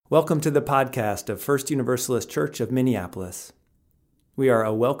Welcome to the podcast of First Universalist Church of Minneapolis. We are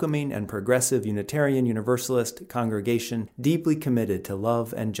a welcoming and progressive Unitarian Universalist congregation deeply committed to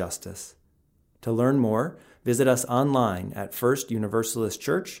love and justice. To learn more, visit us online at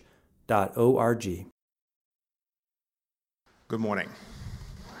firstuniversalistchurch.org. Good morning.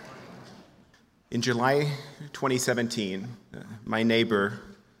 In July 2017, my neighbor,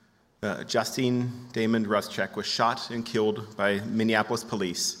 Justine Damon Ruszczyk, was shot and killed by Minneapolis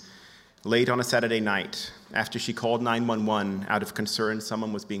police late on a Saturday night after she called 911 out of concern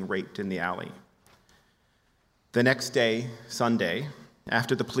someone was being raped in the alley. The next day, Sunday,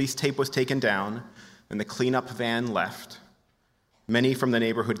 after the police tape was taken down and the cleanup van left, many from the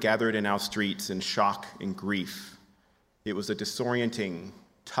neighborhood gathered in our streets in shock and grief. It was a disorienting,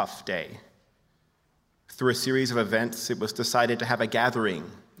 tough day. Through a series of events, it was decided to have a gathering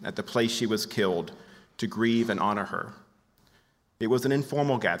at the place she was killed to grieve and honor her. It was an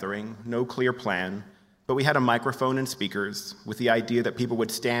informal gathering, no clear plan, but we had a microphone and speakers with the idea that people would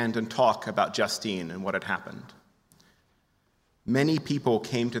stand and talk about Justine and what had happened. Many people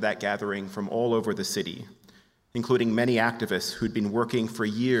came to that gathering from all over the city, including many activists who'd been working for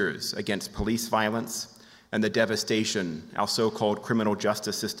years against police violence and the devastation our so-called criminal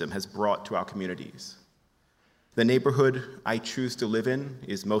justice system has brought to our communities. The neighborhood I choose to live in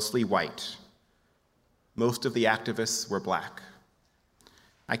is mostly white. Most of the activists were black.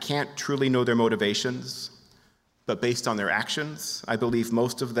 I can't truly know their motivations, but based on their actions, I believe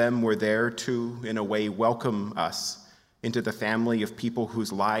most of them were there to, in a way, welcome us into the family of people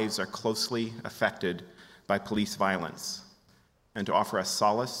whose lives are closely affected by police violence, and to offer us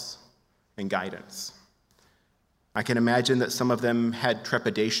solace and guidance. I can imagine that some of them had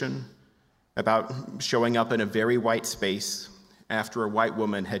trepidation about showing up in a very white space after a white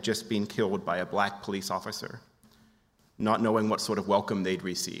woman had just been killed by a black police officer, not knowing what sort of welcome they'd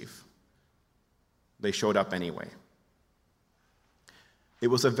receive. They showed up anyway. It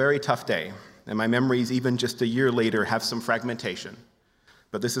was a very tough day, and my memories, even just a year later, have some fragmentation,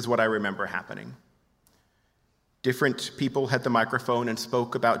 but this is what I remember happening. Different people had the microphone and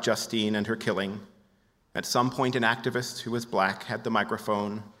spoke about Justine and her killing. At some point, an activist who was black had the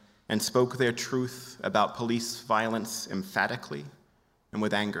microphone and spoke their truth about police violence emphatically and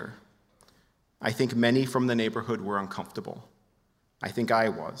with anger. I think many from the neighborhood were uncomfortable. I think I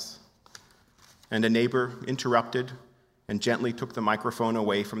was. And a neighbor interrupted and gently took the microphone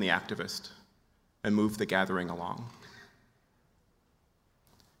away from the activist and moved the gathering along.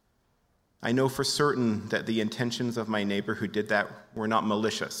 I know for certain that the intentions of my neighbor who did that were not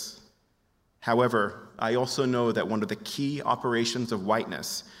malicious. However, I also know that one of the key operations of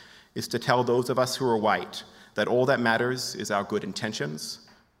whiteness is to tell those of us who are white that all that matters is our good intentions,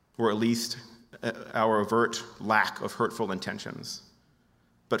 or at least our overt lack of hurtful intentions.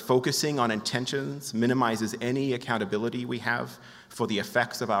 But focusing on intentions minimizes any accountability we have for the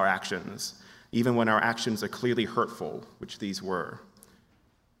effects of our actions, even when our actions are clearly hurtful, which these were.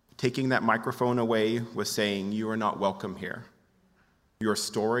 Taking that microphone away was saying, you are not welcome here. Your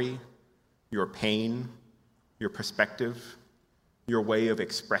story, your pain, your perspective, your way of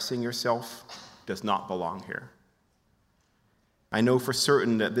expressing yourself does not belong here. I know for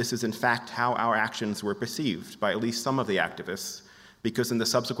certain that this is in fact how our actions were perceived by at least some of the activists, because in the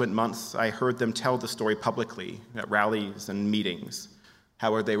subsequent months I heard them tell the story publicly at rallies and meetings,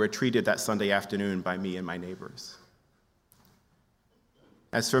 how they were treated that Sunday afternoon by me and my neighbors.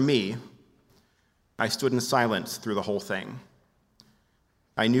 As for me, I stood in silence through the whole thing.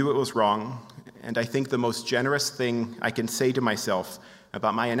 I knew it was wrong, and I think the most generous thing I can say to myself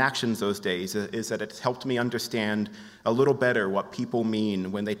about my inactions those days is that it's helped me understand a little better what people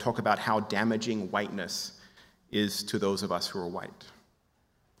mean when they talk about how damaging whiteness is to those of us who are white.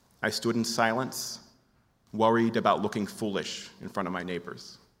 I stood in silence, worried about looking foolish in front of my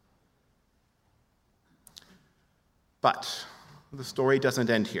neighbors. But the story doesn't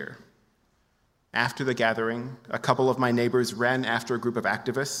end here. After the gathering, a couple of my neighbors ran after a group of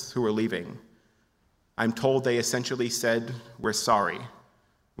activists who were leaving. I'm told they essentially said, "We're sorry.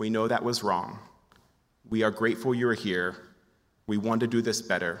 We know that was wrong. We are grateful you're here. We want to do this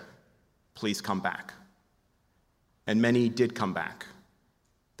better. Please come back." And many did come back.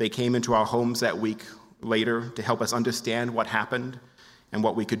 They came into our homes that week later to help us understand what happened and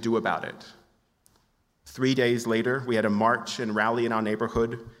what we could do about it. 3 days later, we had a march and rally in our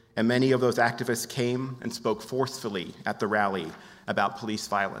neighborhood, and many of those activists came and spoke forcefully at the rally about police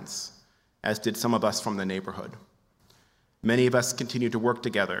violence, as did some of us from the neighborhood. Many of us continue to work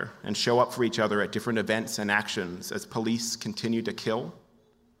together and show up for each other at different events and actions as police continue to kill,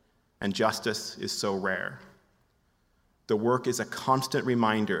 and justice is so rare. the work is a constant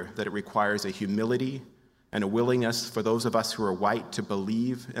reminder that it requires a humility and a willingness for those of us who are white to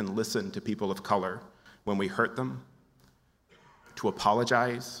believe and listen to people of color when we hurt them, to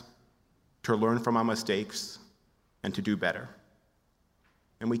apologize, to learn from our mistakes, and to do better.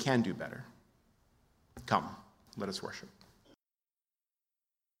 And we can do better. Come, let us worship.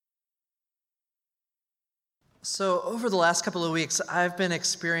 So over the last couple of weeks, I've been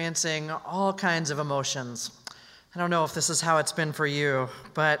experiencing all kinds of emotions. I don't know if this is how it's been for you,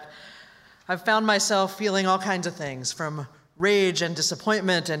 but I've found myself feeling all kinds of things, from rage and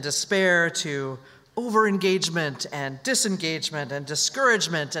disappointment and despair to over-engagement and disengagement and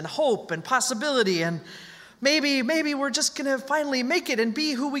discouragement and hope and possibility, and maybe we're just going to finally make it and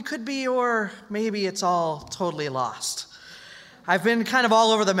be who we could be, or maybe it's all totally lost. I've been kind of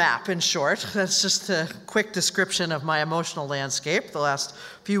all over the map, in short. That's just a quick description of my emotional landscape the last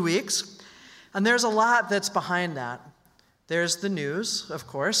few weeks. And there's a lot that's behind that. There's the news, of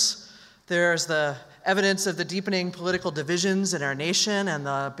course. There's the evidence of the deepening political divisions in our nation and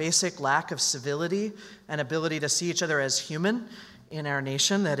the basic lack of civility and ability to see each other as human in our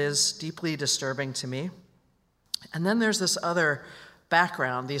nation that is deeply disturbing to me. And then there's this other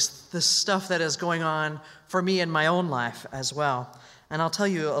background, this stuff that is going on for me in my own life as well. And I'll tell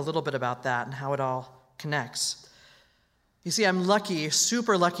you a little bit about that and how it all connects. You see, I'm lucky,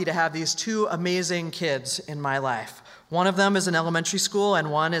 super lucky to have these two amazing kids in my life. One of them is in elementary school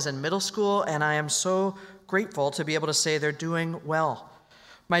and one is in middle school, and I am so grateful to be able to say they're doing well.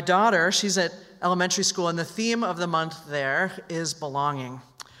 My daughter, she's at elementary school, and the theme of the month there is belonging.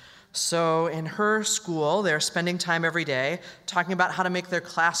 So in her school, they're spending time every day talking about how to make their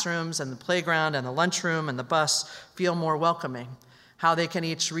classrooms and the playground and the lunchroom and the bus feel more welcoming, how they can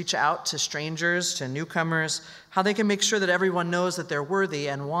each reach out to strangers, to newcomers, how they can make sure that everyone knows that they're worthy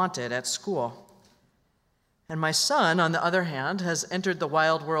and wanted at school. And my son, on the other hand, has entered the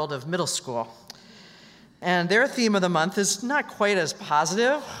wild world of middle school. And their theme of the month is not quite as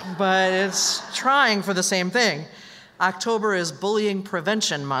positive, but it's trying for the same thing. October is Bullying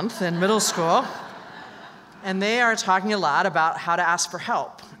Prevention Month in middle school, and they are talking a lot about how to ask for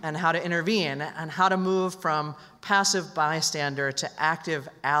help and how to intervene and how to move from passive bystander to active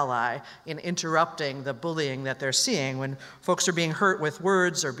ally in interrupting the bullying that they're seeing when folks are being hurt with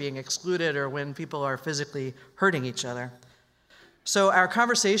words or being excluded or when people are physically hurting each other. So our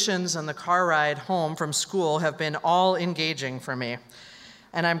conversations on the car ride home from school have been all engaging for me.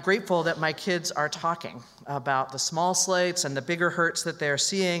 And I'm grateful that my kids are talking about the small slights and the bigger hurts that they're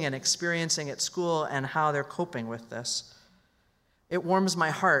seeing and experiencing at school and how they're coping with this. It warms my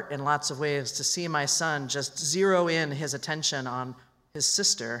heart in lots of ways to see my son just zero in his attention on his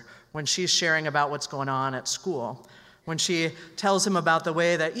sister when she's sharing about what's going on at school, when she tells him about the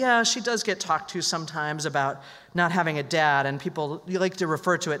way that, yeah, she does get talked to sometimes about not having a dad, and people like to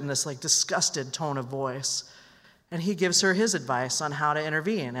refer to it in this disgusted tone of voice. And he gives her his advice on how to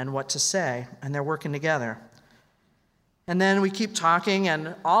intervene and what to say, and they're working together. And then we keep talking,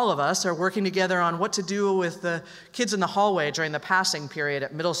 and all of us are working together on what to do with the kids in the hallway during the passing period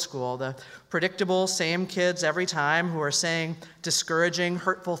at middle school, the predictable same kids every time who are saying discouraging,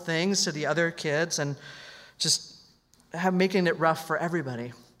 hurtful things to the other kids and just making it rough for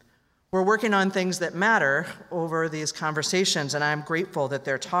everybody. We're working on things that matter over these conversations, and I'm grateful that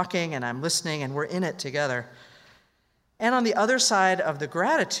they're talking and I'm listening and we're in it together. And on the other side of the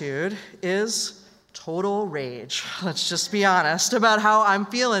gratitude is total rage. Let's just be honest about how I'm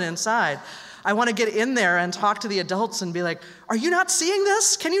feeling inside. I want to get in there and talk to the adults and be like, are you not seeing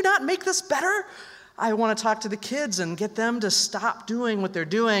this? Can you not make this better? I want to talk to the kids and get them to stop doing what they're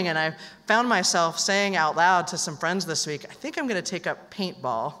doing. And I found myself saying out loud to some friends this week, I think I'm going to take up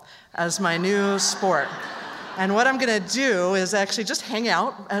paintball as my new sport. And what I'm going to do is actually just hang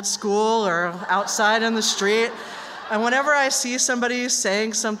out at school or outside in the street. And whenever I see somebody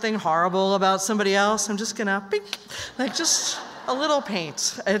saying something horrible about somebody else, I'm just gonna pink, just a little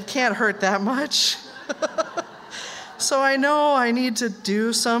paint. It can't hurt that much. So I know I need to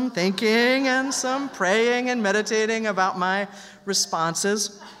do some thinking and some praying and meditating about my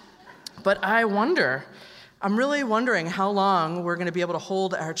responses. But I'm really wondering how long we're gonna be able to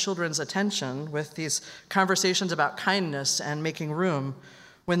hold our children's attention with these conversations about kindness and making room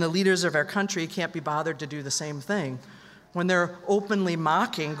when the leaders of our country can't be bothered to do the same thing, when they're openly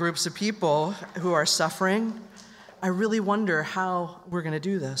mocking groups of people who are suffering. I really wonder how we're going to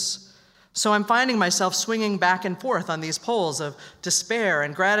do this. So I'm finding myself swinging back and forth on these poles of despair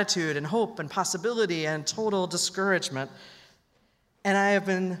and gratitude and hope and possibility and total discouragement. And I have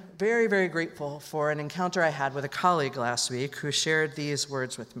been very, very grateful for an encounter I had with a colleague last week who shared these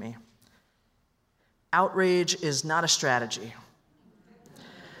words with me. outrage is not a strategy.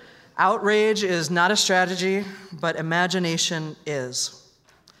 Outrage is not a strategy, but imagination is.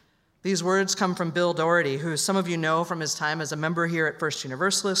 These words come from Bill Doherty, who some of you know from his time as a member here at First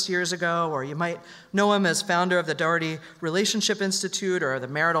Universalist years ago, or you might know him as founder of the Doherty Relationship Institute or the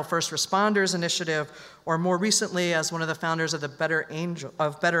Marital First Responders Initiative, or more recently as one of the founders of Better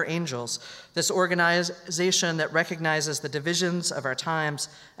Angels, this organization that recognizes the divisions of our times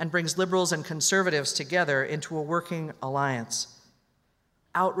and brings liberals and conservatives together into a working alliance.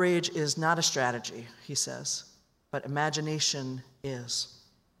 Outrage is not a strategy, he says, but imagination is.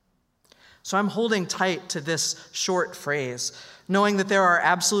 So I'm holding tight to this short phrase, knowing that there are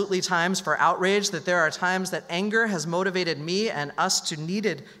absolutely times for outrage, that there are times that anger has motivated me and us to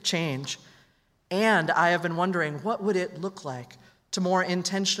needed change. And I have been wondering, what would it look like to more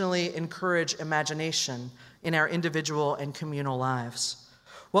intentionally encourage imagination in our individual and communal lives?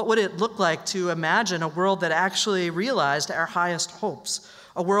 What would it look like to imagine a world that actually realized our highest hopes?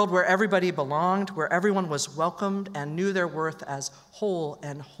 A world where everybody belonged, where everyone was welcomed and knew their worth as whole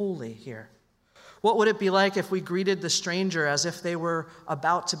and holy here? What would it be like if we greeted the stranger as if they were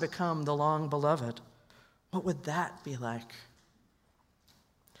about to become the long beloved? What would that be like?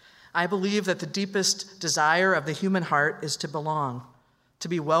 I believe that the deepest desire of the human heart is to belong, to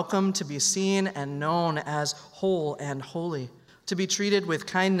be welcomed, to be seen and known as whole and holy, to be treated with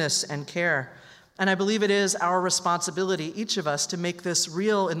kindness and care. And I believe it is our responsibility, each of us, to make this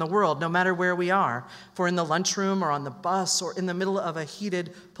real in the world, no matter where we are, for in the lunchroom or on the bus or in the middle of a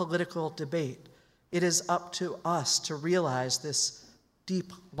heated political debate. It is up to us to realize this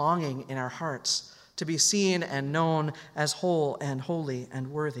deep longing in our hearts, to be seen and known as whole and holy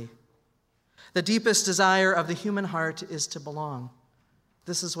and worthy. The deepest desire of the human heart is to belong.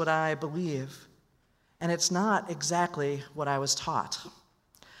 This is what I believe, and it's not exactly what I was taught.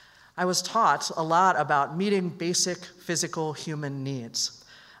 I was taught a lot about meeting basic physical human needs.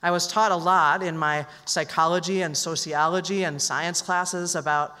 I was taught a lot in my psychology and sociology and science classes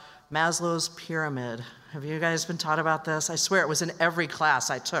about Maslow's pyramid. Have you guys been taught about this? I swear it was in every class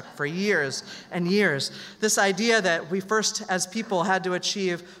I took for years and years. This idea that we first, as people, had to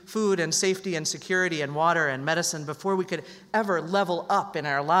achieve food and safety and security and water and medicine before we could ever level up in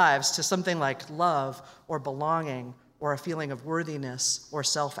our lives to something like love or belonging or a feeling of worthiness or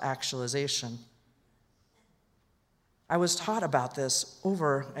self-actualization. I was taught about this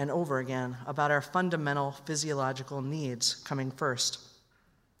over and over again, about our fundamental physiological needs coming first.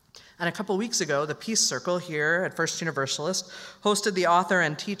 And a couple weeks ago, the Peace Circle here at First Universalist hosted the author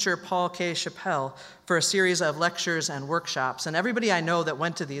and teacher Paul K. Chappell for a series of lectures and workshops. And everybody I know that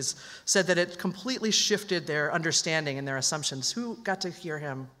went to these said that it completely shifted their understanding and their assumptions. Who got to hear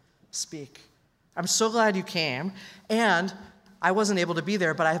him speak? I'm so glad you came. And I wasn't able to be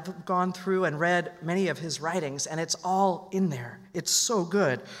there, but I've gone through and read many of his writings, and it's all in there. It's so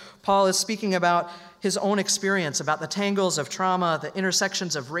good. Paul is speaking about his own experience, about the tangles of trauma, the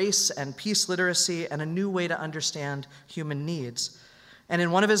intersections of race and peace literacy, and a new way to understand human needs. And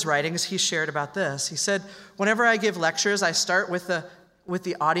in one of his writings, he shared about this. He said, whenever I give lectures, I start with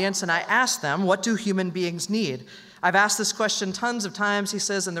the audience, and I ask them, what do human beings need? I've asked this question tons of times, he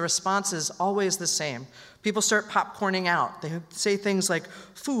says, and the response is always the same. People start popcorning out. They say things like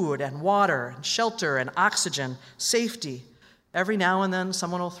food and water and shelter and oxygen, safety. Every now and then,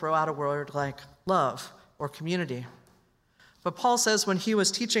 someone will throw out a word like love or community. But Paul says when he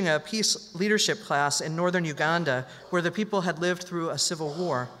was teaching a peace leadership class in northern Uganda, where the people had lived through a civil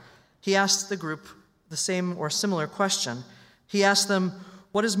war, he asked the group the same or similar question. He asked them,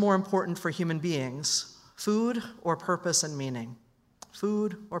 what is more important for human beings, food or purpose and meaning?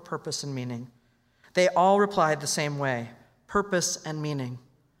 Food or purpose and meaning? They all replied the same way, purpose and meaning.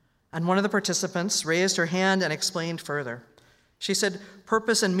 And one of the participants raised her hand and explained further. She said,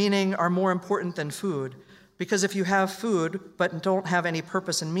 purpose and meaning are more important than food, because if you have food but don't have any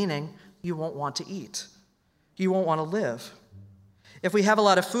purpose and meaning, you won't want to eat. You won't want to live. If we have a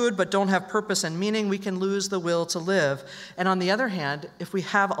lot of food but don't have purpose and meaning, we can lose the will to live. And on the other hand, if we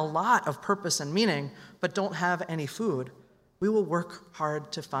have a lot of purpose and meaning but don't have any food, we will work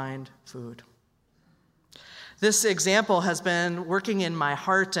hard to find food. This example has been working in my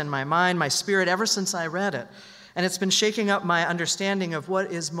heart and my mind, my spirit, ever since I read it. And it's been shaking up my understanding of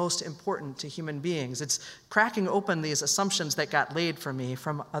what is most important to human beings. It's cracking open these assumptions that got laid for me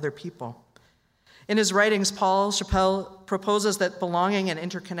from other people. In his writings, Paul Chappell proposes that belonging and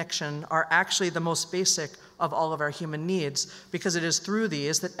interconnection are actually the most basic of all of our human needs, because it is through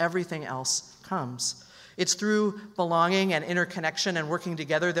these that everything else comes. It's through belonging and interconnection and working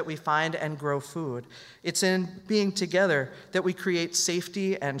together that we find and grow food. It's in being together that we create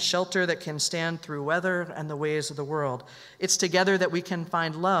safety and shelter that can stand through weather and the ways of the world. It's together that we can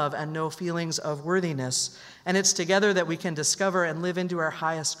find love and know feelings of worthiness. And it's together that we can discover and live into our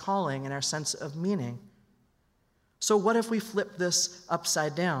highest calling and our sense of meaning. So what if we flip this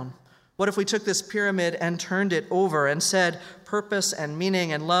upside down? What if we took this pyramid and turned it over and said purpose and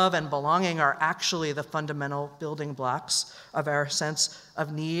meaning and love and belonging are actually the fundamental building blocks of our sense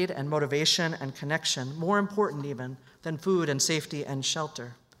of need and motivation and connection, more important even than food and safety and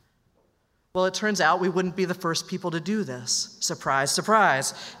shelter? Well, it turns out we wouldn't be the first people to do this. Surprise,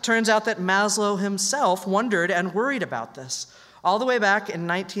 surprise. Turns out that Maslow himself wondered and worried about this. All the way back in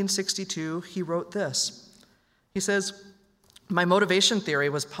 1962, he wrote this. He says, "My motivation theory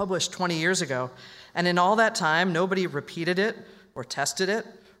was published 20 years ago, and in all that time, nobody repeated it or tested it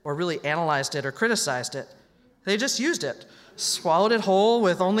or really analyzed it or criticized it. They just used it, swallowed it whole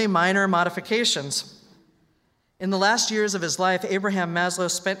with only minor modifications." In the last years of his life, Abraham Maslow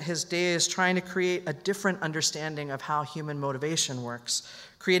spent his days trying to create a different understanding of how human motivation works,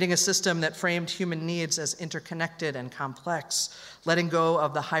 creating a system that framed human needs as interconnected and complex, letting go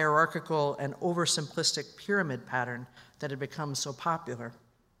of the hierarchical and oversimplistic pyramid pattern that had become so popular.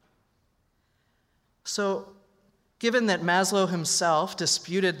 So, given that Maslow himself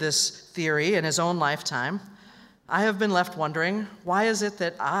disputed this theory in his own lifetime, I have been left wondering, why is it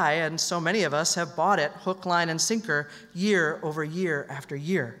that I and so many of us have bought it hook, line, and sinker year over year after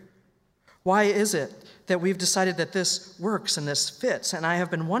year? Why is it that we've decided that this works and this fits? And I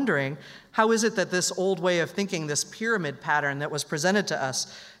have been wondering, how is it that this old way of thinking, this pyramid pattern that was presented to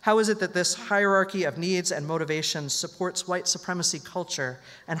us, how is it that this hierarchy of needs and motivations supports white supremacy culture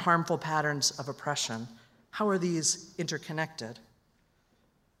and harmful patterns of oppression? How are these interconnected?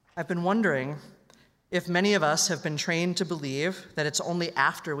 I've been wondering if many of us have been trained to believe that it's only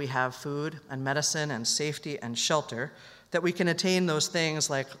after we have food and medicine and safety and shelter that we can attain those things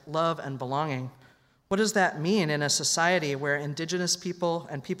like love and belonging. What does that mean in a society where Indigenous people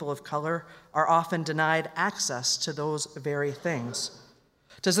and people of color are often denied access to those very things?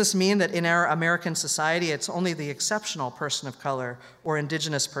 Does this mean that in our American society, it's only the exceptional person of color or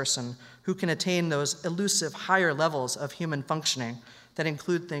Indigenous person who can attain those elusive higher levels of human functioning that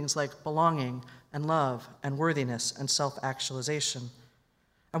include things like belonging and love and worthiness and self-actualization?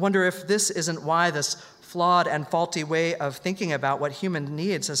 I wonder if this isn't why this flawed and faulty way of thinking about what human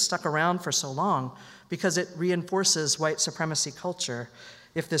needs has stuck around for so long, because it reinforces white supremacy culture.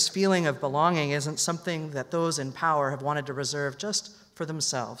 If this feeling of belonging isn't something that those in power have wanted to reserve just for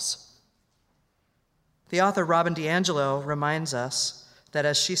themselves. The author Robin DiAngelo reminds us that,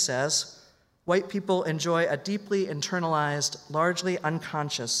 as she says, white people enjoy a deeply internalized, largely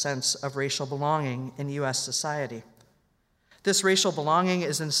unconscious sense of racial belonging in U.S. society. This racial belonging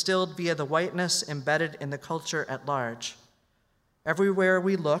is instilled via the whiteness embedded in the culture at large. Everywhere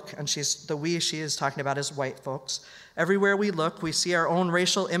we look, and the we she is talking about is white folks, everywhere we look, we see our own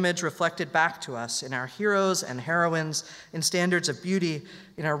racial image reflected back to us in our heroes and heroines, in standards of beauty,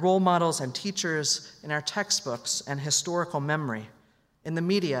 in our role models and teachers, in our textbooks and historical memory, in the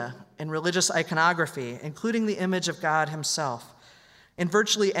media, in religious iconography, including the image of God himself. In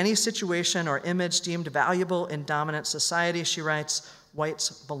virtually any situation or image deemed valuable in dominant society, she writes, whites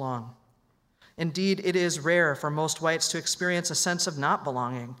belong. Indeed, it is rare for most whites to experience a sense of not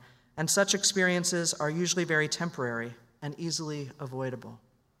belonging, and such experiences are usually very temporary and easily avoidable.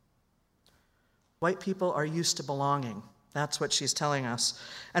 White people are used to belonging. That's what she's telling us.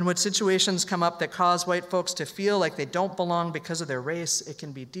 And when situations come up that cause white folks to feel like they don't belong because of their race, it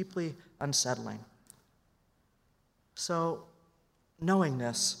can be deeply unsettling. So, knowing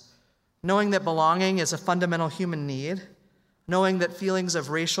this, knowing that belonging is a fundamental human need, knowing that feelings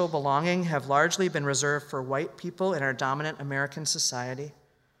of racial belonging have largely been reserved for white people in our dominant American society,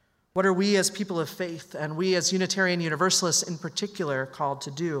 what are we as people of faith, and we as Unitarian Universalists in particular, called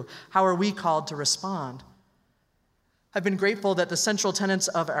to do? How are we called to respond? I've been grateful that the central tenets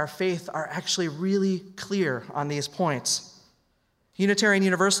of our faith are actually really clear on these points. Unitarian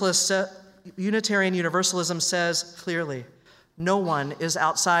Universalism says clearly, no one is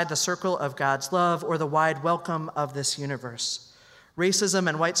outside the circle of God's love or the wide welcome of this universe. Racism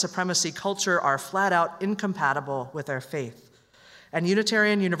and white supremacy culture are flat out incompatible with our faith. And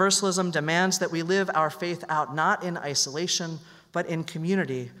Unitarian Universalism demands that we live our faith out not in isolation, but in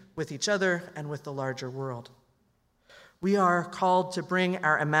community with each other and with the larger world. We are called to bring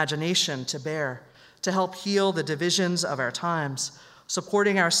our imagination to bear, to help heal the divisions of our times,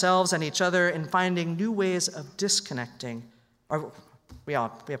 supporting ourselves and each other in finding new ways of disconnecting. We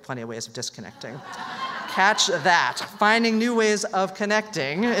have plenty of ways of disconnecting. Catch that. Finding new ways of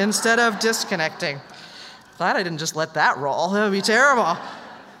connecting instead of disconnecting. Glad I didn't just let that roll. That would be terrible.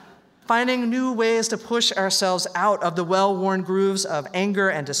 Finding new ways to push ourselves out of the well-worn grooves of anger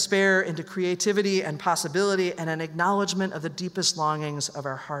and despair into creativity and possibility and an acknowledgement of the deepest longings of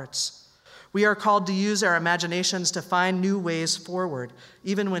our hearts. We are called to use our imaginations to find new ways forward,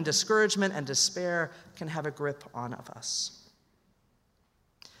 even when discouragement and despair can have a grip on us.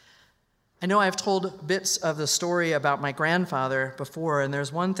 I know I've told bits of the story about my grandfather before, and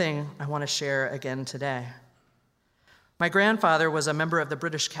there's one thing I want to share again today. My grandfather was a member of the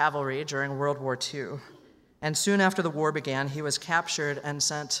British cavalry during World War II, and soon after the war began, he was captured and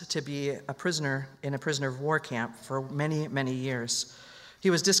sent to be a prisoner in a prisoner of war camp for many, many years. He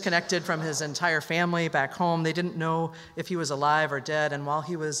was disconnected from his entire family back home. They didn't know if he was alive or dead, and while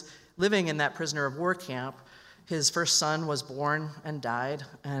he was living in that prisoner of war camp, his first son was born and died,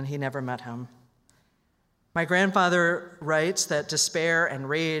 and he never met him. My grandfather writes that despair and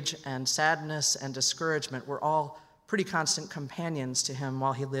rage and sadness and discouragement were all pretty constant companions to him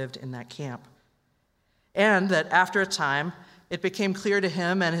while he lived in that camp. And that after a time, it became clear to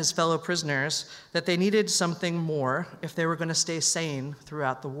him and his fellow prisoners that they needed something more if they were going to stay sane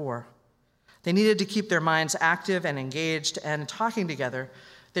throughout the war. They needed to keep their minds active and engaged, and talking together,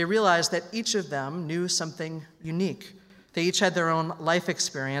 they realized that each of them knew something unique. They each had their own life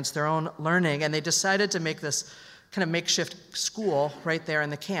experience, their own learning, and they decided to make this kind of makeshift school right there in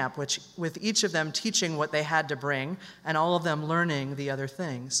the camp, which with each of them teaching what they had to bring and all of them learning the other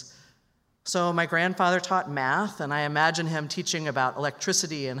things. So my grandfather taught math, and I imagine him teaching about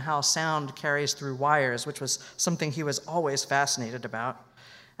electricity and how sound carries through wires, which was something he was always fascinated about.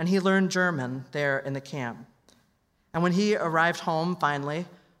 And he learned German there in the camp. And when he arrived home finally,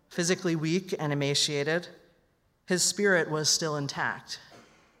 physically weak and emaciated, his spirit was still intact.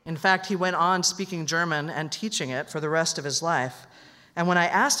 In fact, he went on speaking German and teaching it for the rest of his life. And when I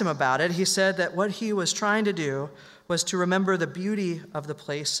asked him about it, he said that what he was trying to do was to remember the beauty of the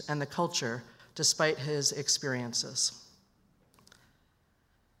place and the culture despite his experiences.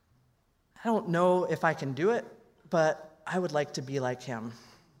 I don't know if I can do it, but I would like to be like him.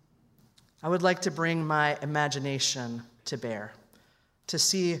 I would like to bring my imagination to bear, to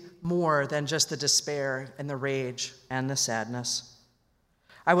see more than just the despair and the rage and the sadness.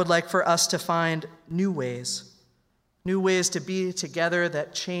 I would like for us to find new ways to be together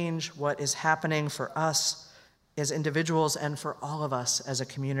that change what is happening for us as individuals and for all of us as a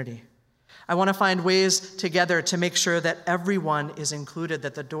community. I want to find ways together to make sure that everyone is included,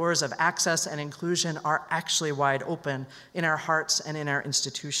 that the doors of access and inclusion are actually wide open in our hearts and in our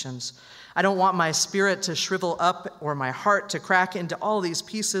institutions. I don't want my spirit to shrivel up or my heart to crack into all these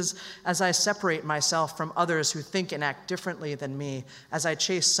pieces as I separate myself from others who think and act differently than me, as I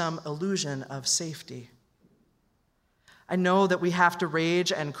chase some illusion of safety. I know that we have to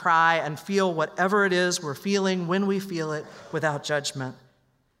rage and cry and feel whatever it is we're feeling when we feel it without judgment.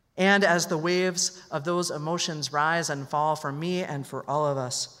 And as the waves of those emotions rise and fall for me and for all of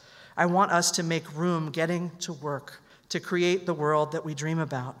us, I want us to make room getting to work to create the world that we dream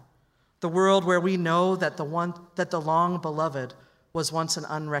about. The world where we know that the long beloved was once an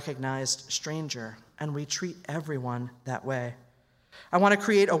unrecognized stranger, and we treat everyone that way. I want to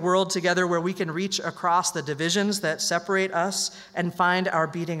create a world together where we can reach across the divisions that separate us and find our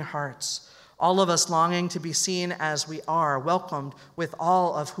beating hearts. All of us longing to be seen as we are, welcomed with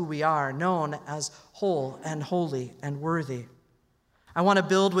all of who we are, known as whole and holy and worthy. I want to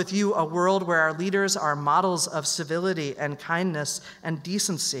build with you a world where our leaders are models of civility and kindness and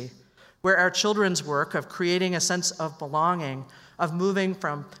decency, where our children's work of creating a sense of belonging, of moving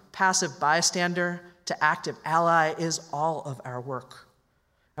from passive bystander to active ally is all of our work.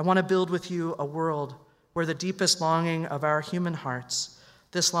 I want to build with you a world where the deepest longing of our human hearts,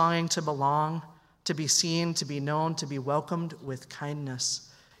 this longing to belong, to be seen, to be known, to be welcomed with kindness,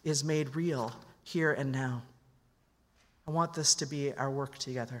 is made real here and now. I want this to be our work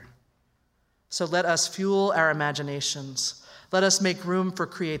together. So let us fuel our imaginations. Let us make room for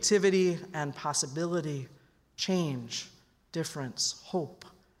creativity and possibility, change, difference, hope,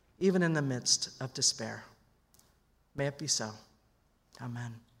 even in the midst of despair. May it be so.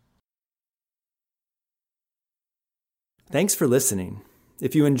 Amen. Thanks for listening.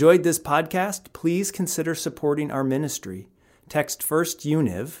 If you enjoyed this podcast, please consider supporting our ministry. Text First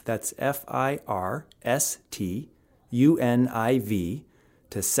Univ, that's FIRST UNIV,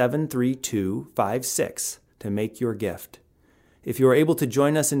 to 73256 to make your gift. If you are able to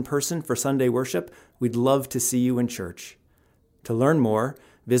join us in person for Sunday worship, we'd love to see you in church. To learn more,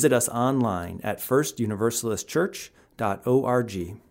 visit us online at firstuniversalistchurch.org.